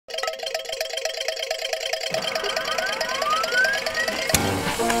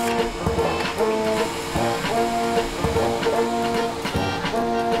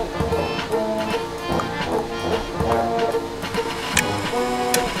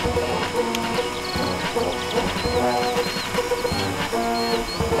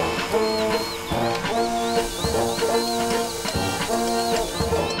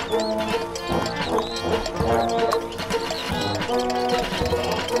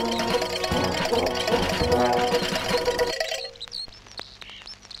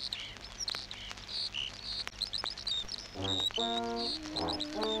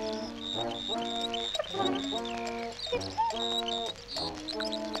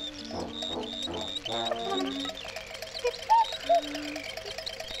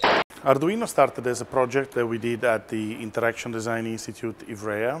Arduino started as a project that we did at the Interaction Design Institute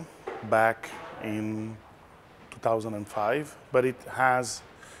Ivrea back in 2005, but it has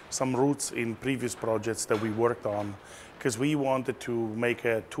some roots in previous projects that we worked on because we wanted to make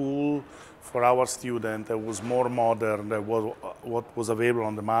a tool for our student that was more modern than what was available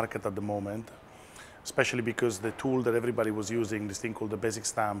on the market at the moment, especially because the tool that everybody was using, this thing called the Basic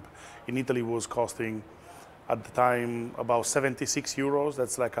Stamp, in Italy was costing at the time about 76 euros,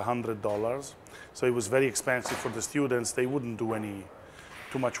 that's like $100. So it was very expensive for the students. They wouldn't do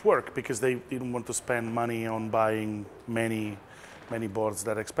too much work because they didn't want to spend money on buying many boards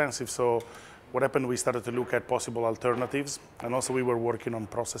that are expensive. So what happened, we started to look at possible alternatives, and also we were working on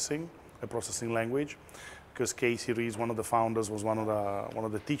processing, a processing language, because Casey Rees, one of the founders, was one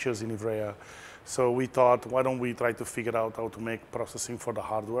of the teachers in Ivrea. So we thought, why don't we try to figure out how to make processing for the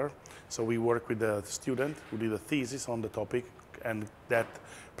hardware? So we worked with the student who did a thesis on the topic, and that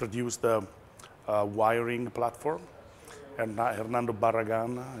produced the wiring platform. And Hernando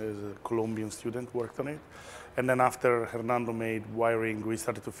Barragan, is a Colombian student, worked on it. And then after Hernando made wiring, we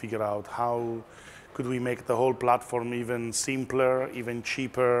started to figure out how could we make the whole platform even simpler, even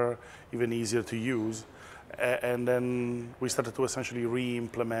cheaper, even easier to use. And then we started to essentially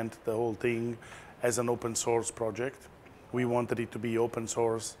re-implement the whole thing as an open source project. We wanted it to be open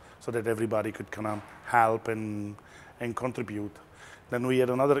source so that everybody could kind of help and contribute. Then we had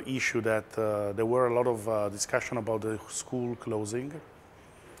another issue that there were a lot of discussion about the school closing.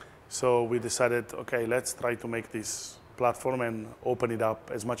 So we decided, okay, let's try to make this platform and open it up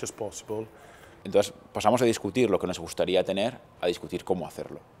as much as possible. Entonces pasamos de discutir lo que nos gustaría tener a discutir cómo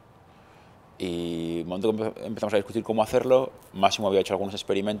hacerlo. Y el momento que empezamos a discutir cómo hacerlo, Máximo había hecho algunos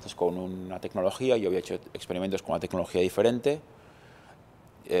experimentos con una tecnología, yo había hecho experimentos con una tecnología diferente,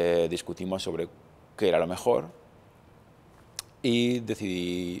 discutimos sobre qué era lo mejor y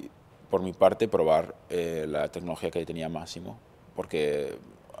decidí, por mi parte, probar la tecnología que tenía Máximo, porque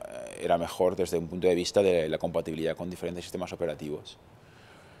era mejor desde un punto de vista de la compatibilidad con diferentes sistemas operativos.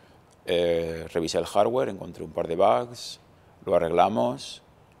 Revisé el hardware, encontré un par de bugs, lo arreglamos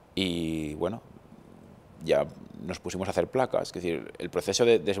y bueno, ya nos pusimos a hacer placas. Es decir, el proceso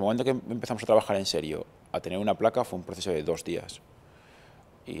desde el momento que empezamos a trabajar en serio a tener una placa fue un proceso de 2 días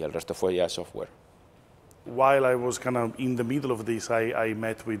y el resto fue ya software. While I was kind of in the middle of this, I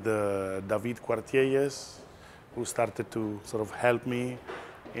met with David Quartielles, who started to sort of help me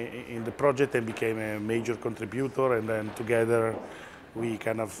in the project and became a major contributor, and then together we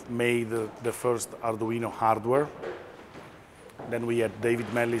kind of made the first Arduino hardware. Then we had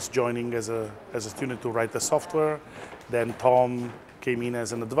David Mellis joining as a student to write the software. Then Tom came in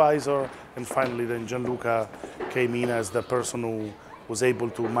as an advisor, and finally then Gianluca came in as the person who was able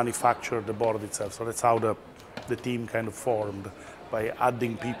to manufacture the board itself. So that's how the team kind of formed, by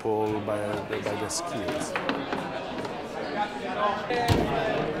adding people by the skills.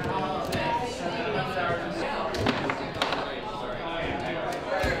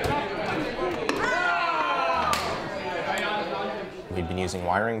 We'd been using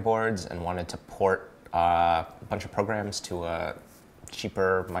wiring boards and wanted to port a bunch of programs to a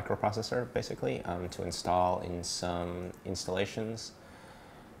cheaper microprocessor, basically, to install in some installations.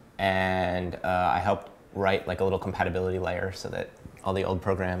 And I helped write like a little compatibility layer so that all the old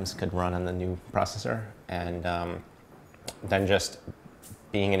programs could run on the new processor. And then just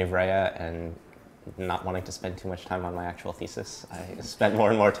being in Ivrea and not wanting to spend too much time on my actual thesis, I spent more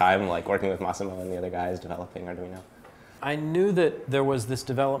and more time like working with Massimo and the other guys developing Arduino. I knew that there was this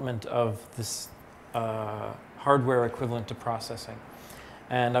development of this hardware equivalent to processing.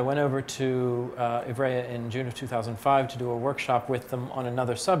 And I went over to Ivrea in June of 2005 to do a workshop with them on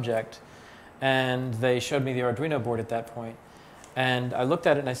another subject. And they showed me the Arduino board at that point. And I looked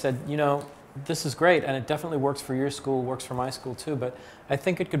at it and I said, you know, this is great, and it definitely works for your school, works for my school too, but I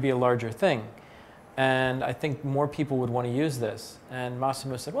think it could be a larger thing. And I think more people would want to use this. And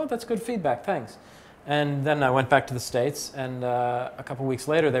Massimo said, well, that's good feedback, thanks. And then I went back to the States, and a couple weeks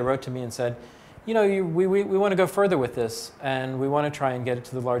later they wrote to me and said, you know, we want to go further with this, and we want to try and get it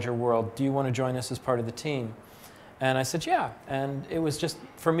to the larger world. Do you want to join us as part of the team? And I said, yeah. And it was just,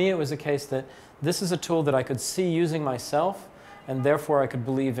 for me, it was a case that this is a tool that I could see using myself, and therefore I could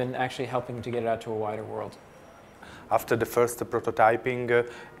believe in actually helping to get it out to a wider world. After the first prototyping,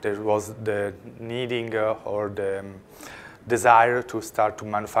 there was the needing or the desire to start to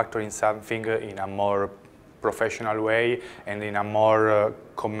manufacturing something in a more professional way and in a more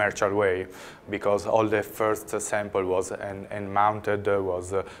commercial way, because all the first sample was and mounted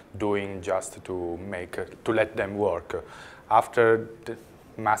was doing just to let them work. After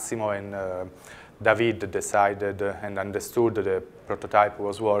Massimo and David decided and understood the prototype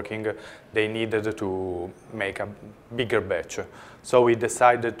was working, they needed to make a bigger batch. So we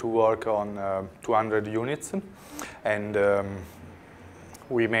decided to work on 200 units, and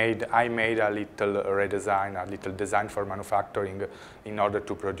I made a little redesign, a little design for manufacturing in order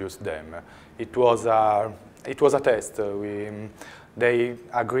to produce them. It was a test. They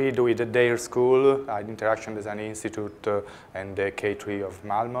agreed with their school, Interaction Design Institute and the K3 of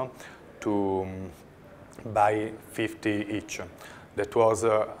Malmo, to buy 50 each. That was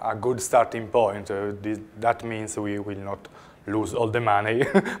a good starting point. That means we will not lose all the money,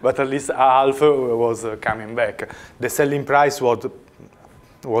 but at least half was coming back. The selling price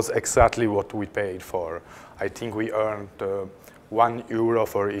was exactly what we paid for. I think we earned €1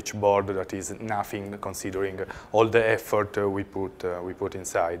 for each board. That is nothing considering all the effort we put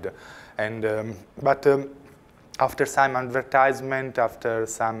inside. And after some advertisement, after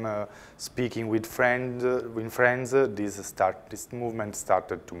some speaking with friends, this movement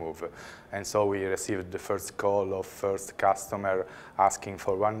started to move. And so we received the first call of first customer asking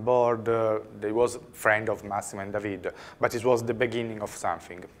for one board. There was a friend of Massimo and David, but it was the beginning of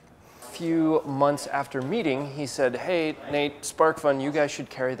something. Few months after meeting, he said, "Hey, Nate, SparkFun, you guys should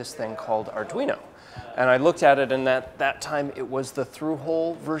carry this thing called Arduino." And I looked at it, and at that time, it was the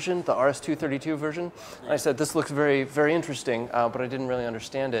through-hole version, the RS-232 version. And I said, "This looks very, very interesting," but I didn't really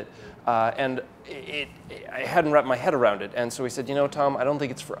understand it. And I hadn't wrapped my head around it. And so he said, "You know, Tom, I don't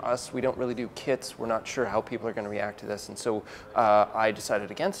think it's for us. We don't really do kits. We're not sure how people are going to react to this." And so I decided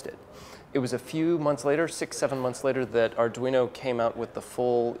against it. It was a few months later, 6, 7 months later, that Arduino came out with the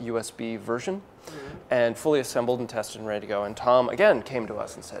full USB version and fully assembled and tested and ready to go. And Tom, again, came to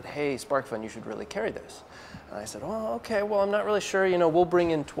us and said, "Hey, SparkFun, you should really carry this." And I said, "Oh, okay, well, I'm not really sure. You know, we'll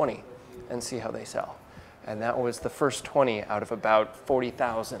bring in 20 and see how they sell." And that was the first 20 out of about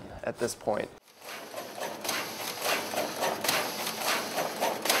 40,000 at this point.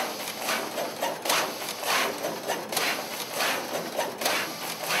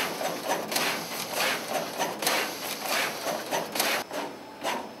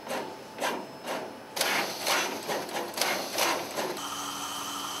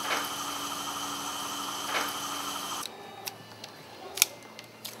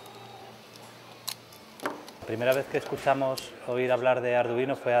 La primera vez que escuchamos oír hablar de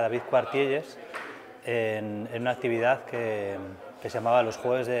Arduino fue a David Cuartielles en una actividad que se llamaba los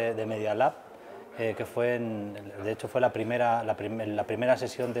Jueves de Media Lab, que fue de hecho fue la primera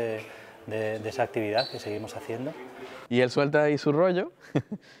sesión de esa actividad que seguimos haciendo. Y él suelta ahí su rollo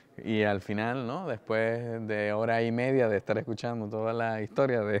y al final, ¿no? Después de hora y media de estar escuchando toda la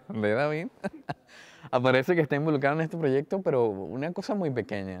historia de David, aparece que está involucrado en este proyecto, pero una cosa muy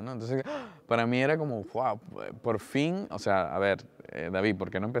pequeña, ¿no? Entonces, para mí era como, wow, por fin, o sea, a ver, David, ¿por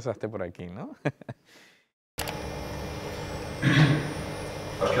qué no empezaste por aquí, no?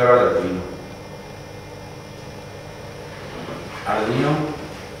 Os quiero hablar de Arduino. Arduino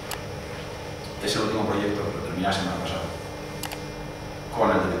es el último proyecto que lo terminé la semana pasada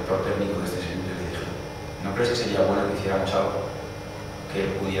con el director técnico de este señor. Le dije, ¿no crees que sería bueno que hiciéramos algo que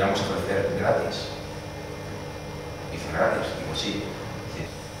pudiéramos ofrecer gratis? Dice, ¿gratis? Digo, sí.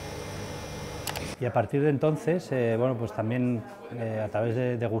 Y a partir de entonces, bueno, pues también a través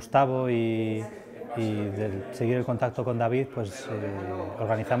de Gustavo y de seguir el contacto con David, pues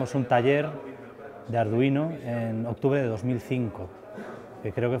organizamos un taller de Arduino en octubre de 2005,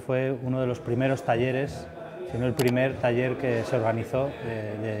 que creo que fue uno de los primeros talleres, si no el primer taller que se organizó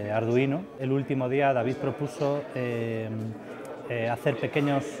de Arduino. El último día David propuso hacer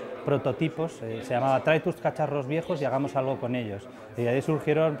pequeños prototipos, se llamaba "Trae tus cacharros viejos y hagamos algo con ellos". Y de ahí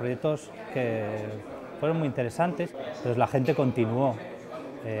surgieron proyectos que fueron muy interesantes. Entonces la gente continuó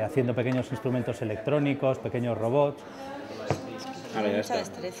haciendo pequeños instrumentos electrónicos, pequeños robots. Mucha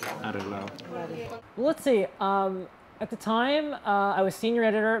destreza. Arreglado. Well, let's see. At the time, I was senior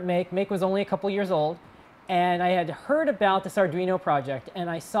editor at Make. Make was only a couple years old, and I had heard about this Arduino project, and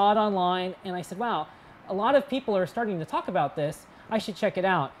I saw it online, and I said, wow, a lot of people are starting to talk about this. I should check it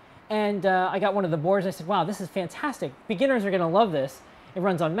out. And I got one of the boards, and I said, wow, this is fantastic. Beginners are going to love this. It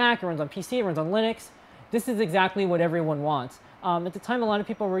runs on Mac, it runs on PC, it runs on Linux. This is exactly what everyone wants. At the time, a lot of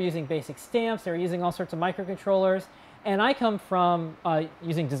people were using basic stamps, they were using all sorts of microcontrollers, and I come from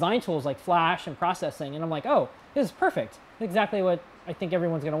using design tools like Flash and processing, and I'm like, oh, this is perfect. Exactly what I think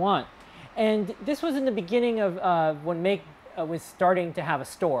everyone's going to want. And this was in the beginning of when Make was starting to have a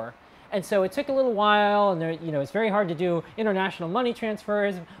store. And so it took a little while, and it's very hard to do international money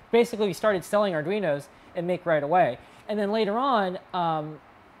transfers. Basically, we started selling Arduinos and Make right away. And then later on,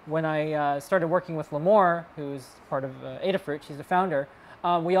 when I started working with Lamore, who's part of Adafruit, she's the founder,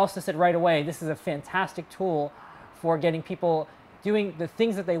 we also said right away, this is a fantastic tool for getting people doing the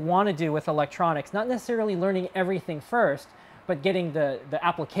things that they want to do with electronics, not necessarily learning everything first, but getting the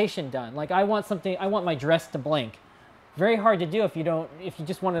application done. Like I want my dress to blink. Very hard to do if you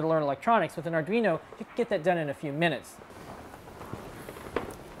just wanted to learn electronics. With an Arduino, you can get that done in a few minutes.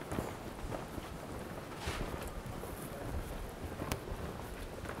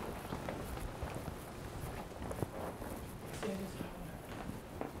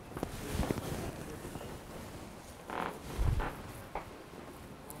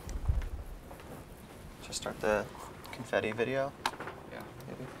 Just start the confetti video. Yeah.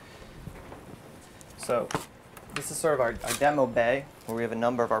 Maybe. So this is sort of our demo bay where we have a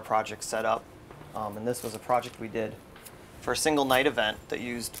number of our projects set up. And this was a project we did for a single night event that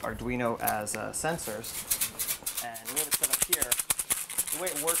used Arduino as sensors. And we have it set up here. The way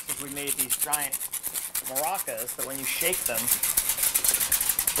it works is we made these giant maracas that when you shake them,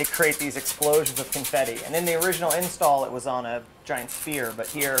 they create these explosions of confetti. And in the original install, it was on a giant sphere, but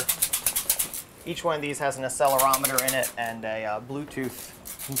here, each one of these has an accelerometer in it and a Bluetooth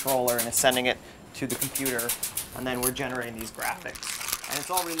controller, and is sending it to the computer, and then we're generating these graphics. And it's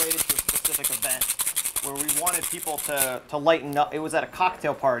all related to a specific event where we wanted people to lighten up. It was at a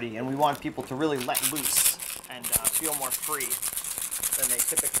cocktail party, and we wanted people to really let loose and feel more free than they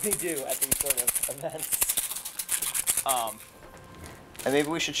typically do at these sort of events. And maybe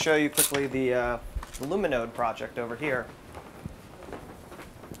we should show you quickly the Luminode project over here.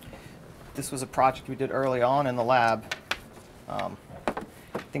 This was a project we did early on in the lab,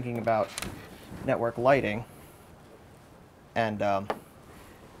 thinking about network lighting. And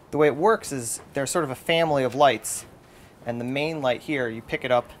the way it works is there's sort of a family of lights, and the main light here, you pick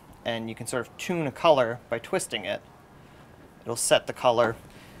it up and you can sort of tune a color by twisting it. It'll set the color,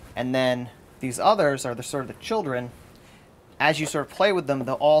 and then these others are the sort of the children. As you sort of play with them,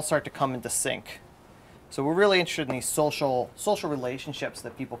 they'll all start to come into sync. So we're really interested in these social relationships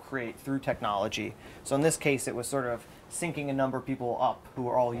that people create through technology. So in this case, it was sort of syncing a number of people up who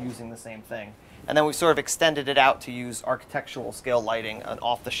are all using the same thing. And then we sort of extended it out to use architectural scale lighting and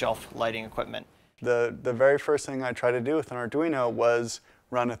off-the-shelf lighting equipment. The very first thing I tried to do with an Arduino was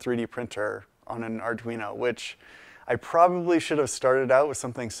run a 3D printer on an Arduino, which I probably should have started out with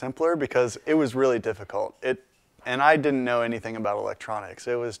something simpler because it was really difficult. And I didn't know anything about electronics.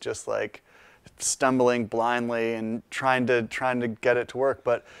 It was just like stumbling blindly and trying to get it to work.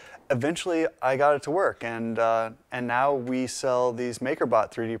 But eventually I got it to work, and now we sell these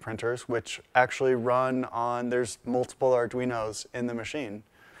MakerBot 3D printers, which actually run on, there's multiple Arduinos in the machine.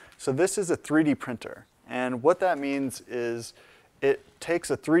 So this is a 3D printer, and what that means is it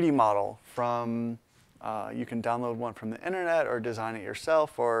takes a 3D model from, you can download one from the internet or design it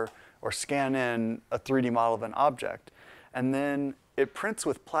yourself, or scan in a 3D model of an object, and then it prints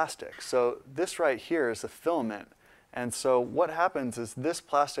with plastic. So this right here is a filament. And so what happens is this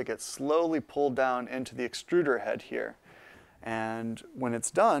plastic gets slowly pulled down into the extruder head here. And when it's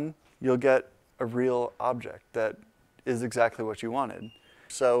done, you'll get a real object that is exactly what you wanted.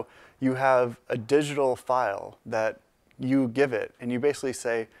 So you have a digital file that you give it, and you basically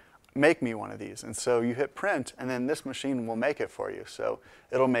say, make me one of these. And so you hit print, and then this machine will make it for you. So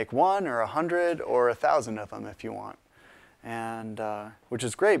it'll make 1 or 100 or 1,000 of them if you want. And which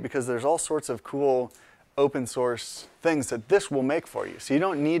is great because there's all sorts of cool open source things that this will make for you. So you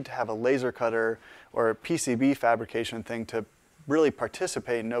don't need to have a laser cutter or a PCB fabrication thing to really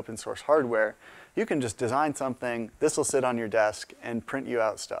participate in open source hardware. You can just design something, this will sit on your desk and print you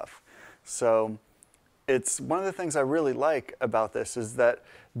out stuff. So it's one of the things I really like about this is that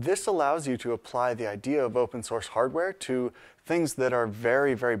this allows you to apply the idea of open source hardware to things that are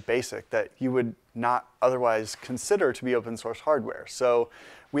very, very basic that you would not otherwise consider to be open source hardware. So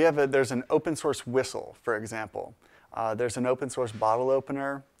we have there's an open source whistle, for example. There's an open source bottle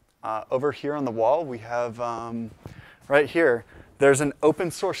opener. Over here on the wall, we have, right here, there's an open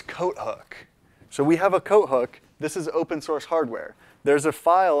source coat hook. So we have a coat hook. This is open source hardware. There's a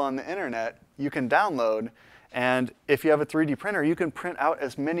file on the internet you can download, and if you have a 3D printer, you can print out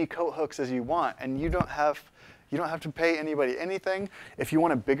as many coat hooks as you want, and you don't have to pay anybody anything. If you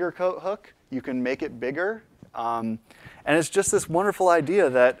want a bigger coat hook, you can make it bigger. And it's just this wonderful idea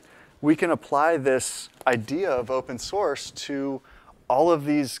that we can apply this idea of open source to all of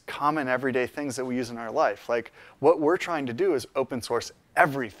these common everyday things that we use in our life. Like what we're trying to do is open source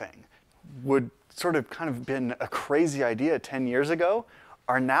everything. Would sort of kind of been a crazy idea 10 years ago,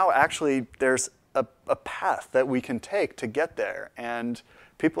 are now actually, there's a path that we can take to get there. And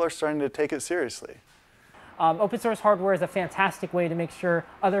people are starting to take it seriously. Open source hardware is a fantastic way to make sure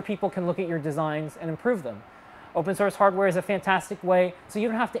other people can look at your designs and improve them. Open source hardware is a fantastic way, so you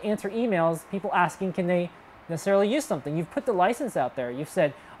don't have to answer emails, people asking can they necessarily use something. You've put the license out there. You've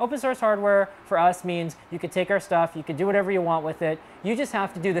said open source hardware for us means you can take our stuff, you can do whatever you want with it. You just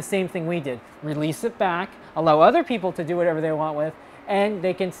have to do the same thing we did. Release it back, allow other people to do whatever they want with, and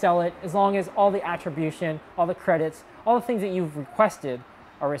they can sell it as long as all the attribution, all the credits, all the things that you've requested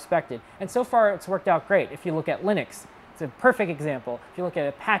are respected. And so far it's worked out great. If you look at Linux, it's a perfect example. If you look at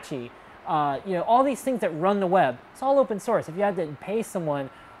Apache, all these things that run the web, it's all open source. If you had to pay someone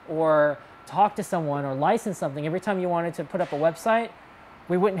or talk to someone or license something every time you wanted to put up a website,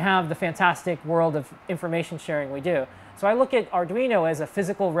 we wouldn't have the fantastic world of information sharing we do. So I look at Arduino as a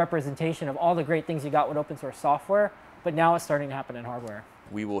physical representation of all the great things you got with open source software, but now it's starting to happen in hardware.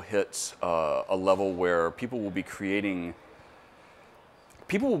 We will hit a level where people will be creating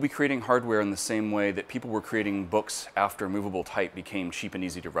hardware in the same way that people were creating books after movable type became cheap and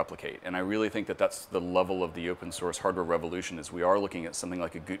easy to replicate. And I really think that that's the level of the open source hardware revolution, is we are looking at something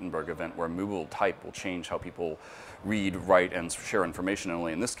like a Gutenberg event where movable type will change how people read, write, and share information. And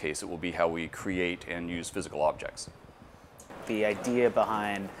only in this case, it will be how we create and use physical objects. The idea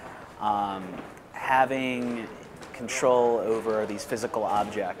behind having control over these physical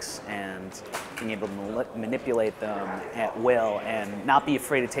objects and being able to manipulate them at will and not be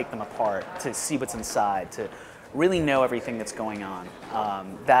afraid to take them apart, to see what's inside, to really know everything that's going on.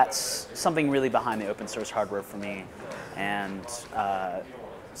 That's something really behind the open source hardware for me, and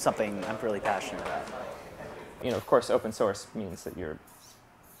something I'm really passionate about. Of course, open source means that you're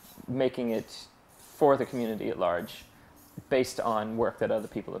making it for the community at large, based on work that other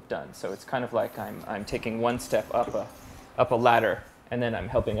people have done. So it's kind of like I'm taking one step up a ladder, and then I'm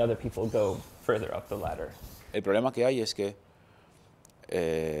helping other people go further up the ladder. El problema que hay es que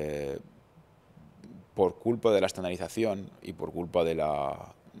por culpa de la estandarización y por culpa del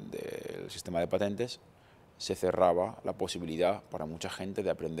sistema de patentes se cerraba la posibilidad para mucha gente de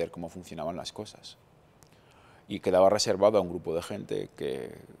aprender cómo funcionaban las cosas. Y quedaba reservado a un grupo de gente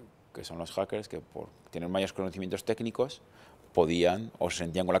que son los hackers, que por tener mayores conocimientos técnicos podían o se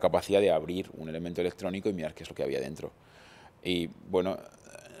sentían con la capacidad de abrir un elemento electrónico y mirar qué es lo que había dentro. Y bueno,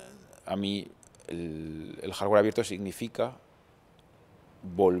 a mí el hardware abierto significa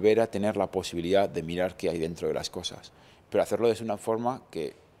volver a tener la posibilidad de mirar qué hay dentro de las cosas, pero hacerlo de una forma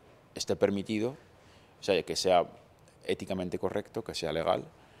que esté permitido, o sea, que sea éticamente correcto, que sea legal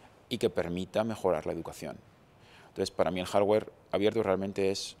y que permita mejorar la educación. Entonces, para mí el hardware abierto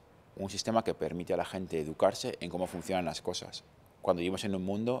realmente es un sistema que permite a la gente educarse en cómo funcionan las cosas, cuando vivimos en un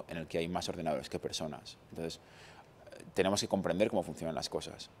mundo en el que hay más ordenadores que personas. Entonces, tenemos que comprender cómo funcionan las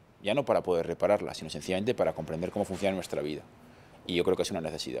cosas, ya no para poder repararlas, sino sencillamente para comprender cómo funciona nuestra vida. Y yo creo que es una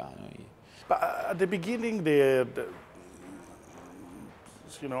necesidad, ¿no? At the beginning,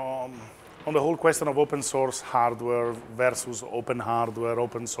 on the whole question of open source hardware versus open hardware,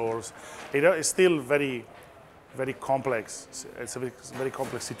 open source, it's still very complex. It's a very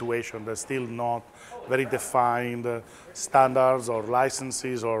complex situation. There's still not very defined standards or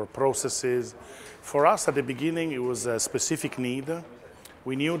licenses or processes. For us at the beginning, it was a specific need.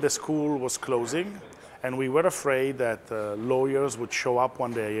 We knew the school was closing, and we were afraid that lawyers would show up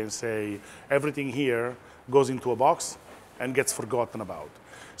one day and say, everything here goes into a box and gets forgotten about.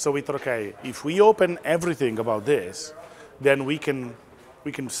 So we thought, okay, if we open everything about this, then we can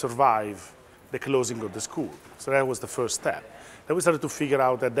survive the closing of the school. So that was the first step. Then we started to figure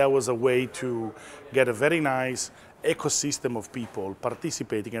out that there was a way to get a very nice ecosystem of people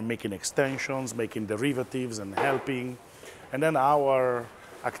participating and making extensions, making derivatives and helping. And then our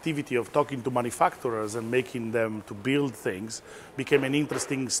activity of talking to manufacturers and making them to build things became an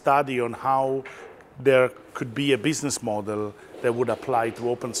interesting study on how there could be a business model that would apply to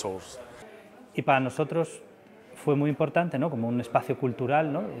open source. Y para nosotros fue muy importante, ¿no? Como un espacio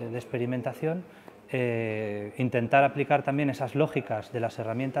cultural, ¿no? De experimentación, intentar aplicar también esas lógicas de las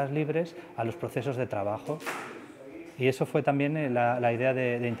herramientas libres a los procesos de trabajo. Y eso fue también la idea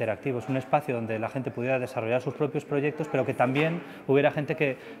de Interactivo. Es un espacio donde la gente pudiera desarrollar sus propios proyectos, pero que también hubiera gente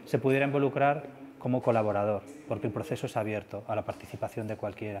que se pudiera involucrar como colaborador, porque el proceso es abierto a la participación de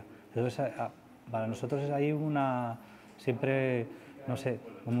cualquiera. Entonces, para nosotros es ahí siempre, no sé,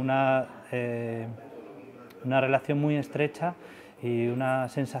 como una relación muy estrecha y una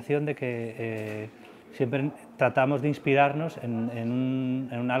sensación de que siempre tratamos de inspirarnos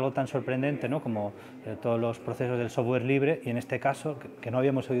en algo tan sorprendente, ¿no? Como todos los procesos del software libre, y en este caso, que no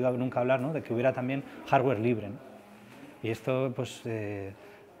habíamos oído nunca hablar, ¿no? De que hubiera también hardware libre, ¿no? Y esto pues,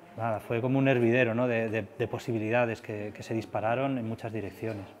 fue como un hervidero, ¿no? de posibilidades que se dispararon en muchas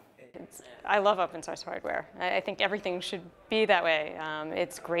direcciones. I love open source hardware. I think everything should be that way.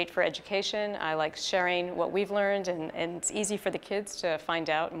 It's great for education. I like sharing what we've learned, and it's easy for the kids to find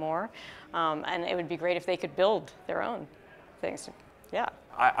out more. And it would be great if they could build their own things. Yeah.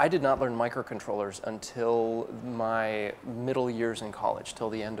 I did not learn microcontrollers until my middle years in college, till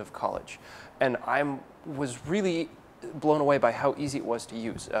the end of college. And I was really blown away by how easy it was to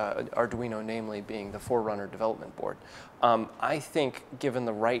use, Arduino namely being the forerunner development board. I think given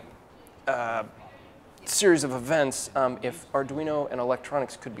the right series of events, if Arduino and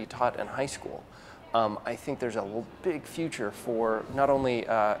electronics could be taught in high school, I think there's a big future for not only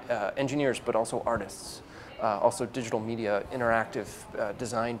engineers but also artists. Also digital media, interactive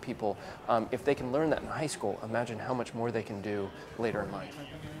design people. If they can learn that in high school, imagine how much more they can do later in life.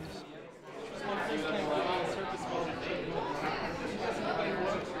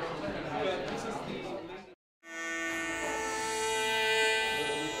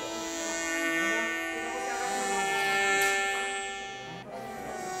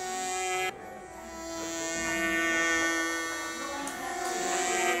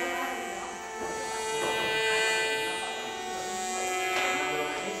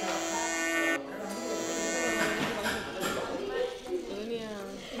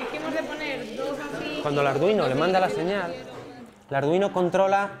 Cuando el Arduino le manda la señal, el Arduino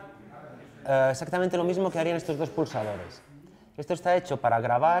controla exactamente lo mismo que harían estos dos pulsadores. Esto está hecho para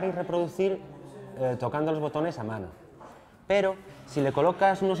grabar y reproducir tocando los botones a mano. Pero si le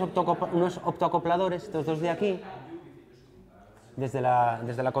colocas unos optoacopladores, estos dos de aquí, desde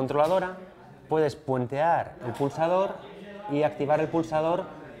la controladora, puedes puentear el pulsador y activar el pulsador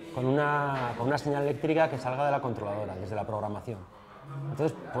con una señal eléctrica que salga de la controladora, desde la programación.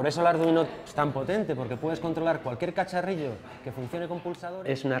 Entonces, por eso el Arduino es tan potente, porque puedes controlar cualquier cacharrillo que funcione con pulsadores.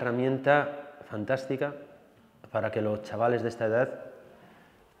 Es una herramienta fantástica para que los chavales de esta edad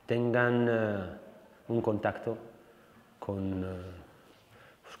tengan un contacto con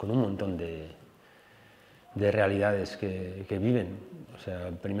un montón de realidades que viven. O sea,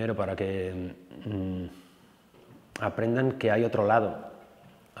 primero para que aprendan que hay otro lado,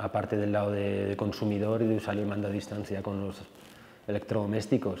 aparte del lado de consumidor y de usar el mando a distancia con los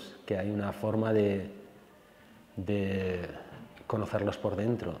electrodomésticos, que hay una forma de conocerlos por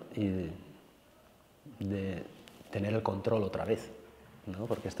dentro y de tener el control otra vez, ¿no?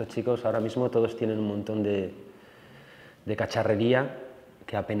 Porque estos chicos ahora mismo todos tienen un montón de cacharrería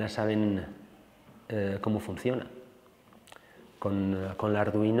que apenas saben cómo funciona. Con el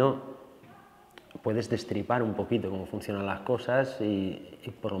Arduino puedes destripar un poquito cómo funcionan las cosas y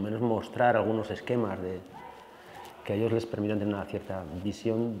por lo menos mostrar algunos esquemas que a ellos les permitan tener una cierta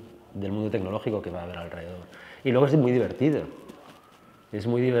visión del mundo tecnológico que va a haber alrededor. Y luego es muy divertido. Es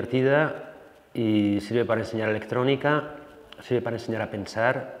muy divertida y sirve para enseñar electrónica, sirve para enseñar a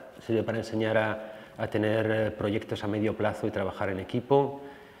pensar, sirve para enseñar a tener proyectos a medio plazo y trabajar en equipo,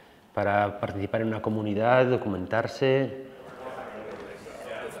 para participar en una comunidad, documentarse.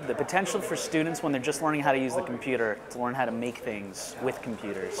 The potential for students when they're just learning how to use the computer to learn how to make things with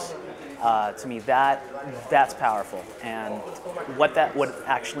computers, to me that's powerful, and what that would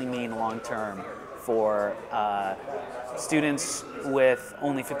actually mean long term for students with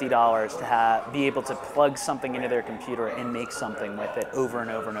only $50 to be able to plug something into their computer and make something with it over and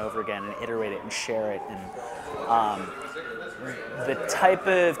over and over again and iterate it and share it, and the type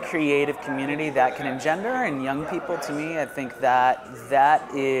of creative community that can engender in young people, to me, I think that's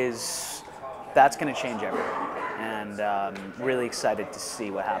going to change everything, and really excited to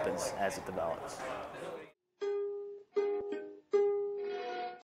see what happens as it develops.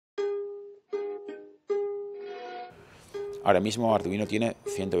 Ahora mismo Arduino tiene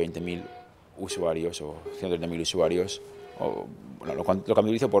 120.000 usuarios o 130.000 usuarios, o, bueno, lo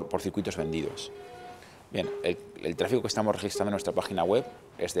contabilizo por circuitos vendidos. Bien, el tráfico que estamos registrando en nuestra página web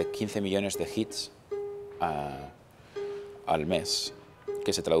es de 15 millones de hits al mes,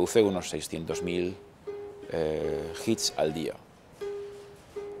 que se traduce en unos 600.000 hits al día.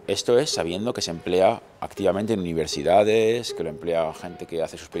 Esto es sabiendo que se emplea activamente en universidades, que lo emplea gente que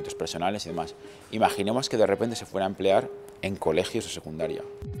hace sus proyectos personales y demás. Imaginemos que de repente se fuera a emplear en colegios de secundaria.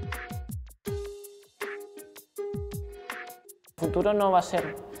 El futuro no va a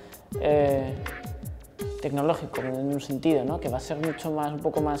ser tecnológico en un sentido, ¿no? Que va a ser mucho más, un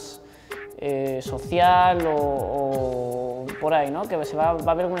poco más social o por ahí, ¿no? Que va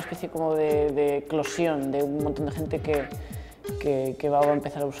a haber una especie como de eclosión de un montón de gente que va a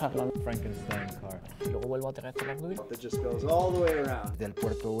empezar a usarlo, ¿no? Luego vuelvo a tener Arduino. That just goes all the way around. Del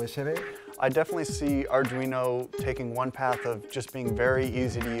puerto USB. I definitely see Arduino taking one path of just being very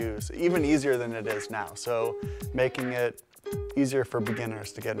easy to use, even easier than it is now. So making it easier for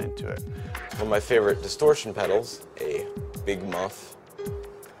beginners to get into it. One of my favorite distortion pedals, a big muff,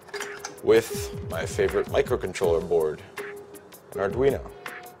 with my favorite microcontroller board, an Arduino.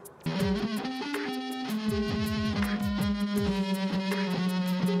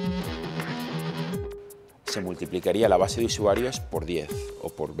 Se multiplicaría la base de usuarios por 10 o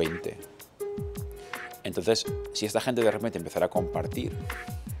por 20. Entonces, si esta gente de repente empezara a compartir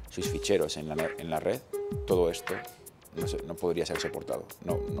sus ficheros en la red, todo esto no podría ser soportado,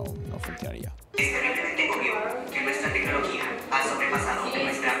 no funcionaría.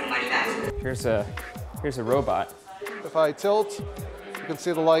 Here's a robot. If I tilt, you can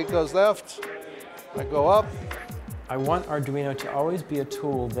see the light goes left, I go up. I want Arduino to always be a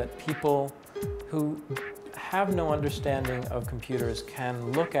tool that people who have no understanding of computers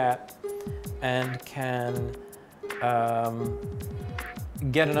can look at and can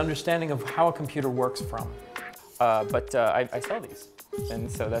get an understanding of how a computer works from. But I sell these,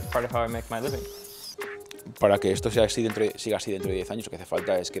 and so that's part of how I make my living. Para que esto siga así dentro de 10 años, lo que hace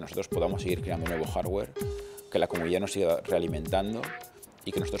falta es que nosotros podamos seguir creando nuevo hardware, que la comunidad nos siga realimentando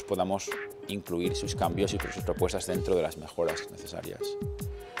y que nosotros podamos incluir sus cambios y sus propuestas dentro de las mejoras necesarias.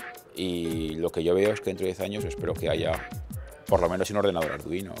 Y lo que yo veo es que dentro de 10 años espero que haya por lo menos un ordenador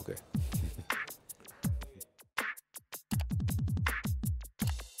Arduino, ¿o qué?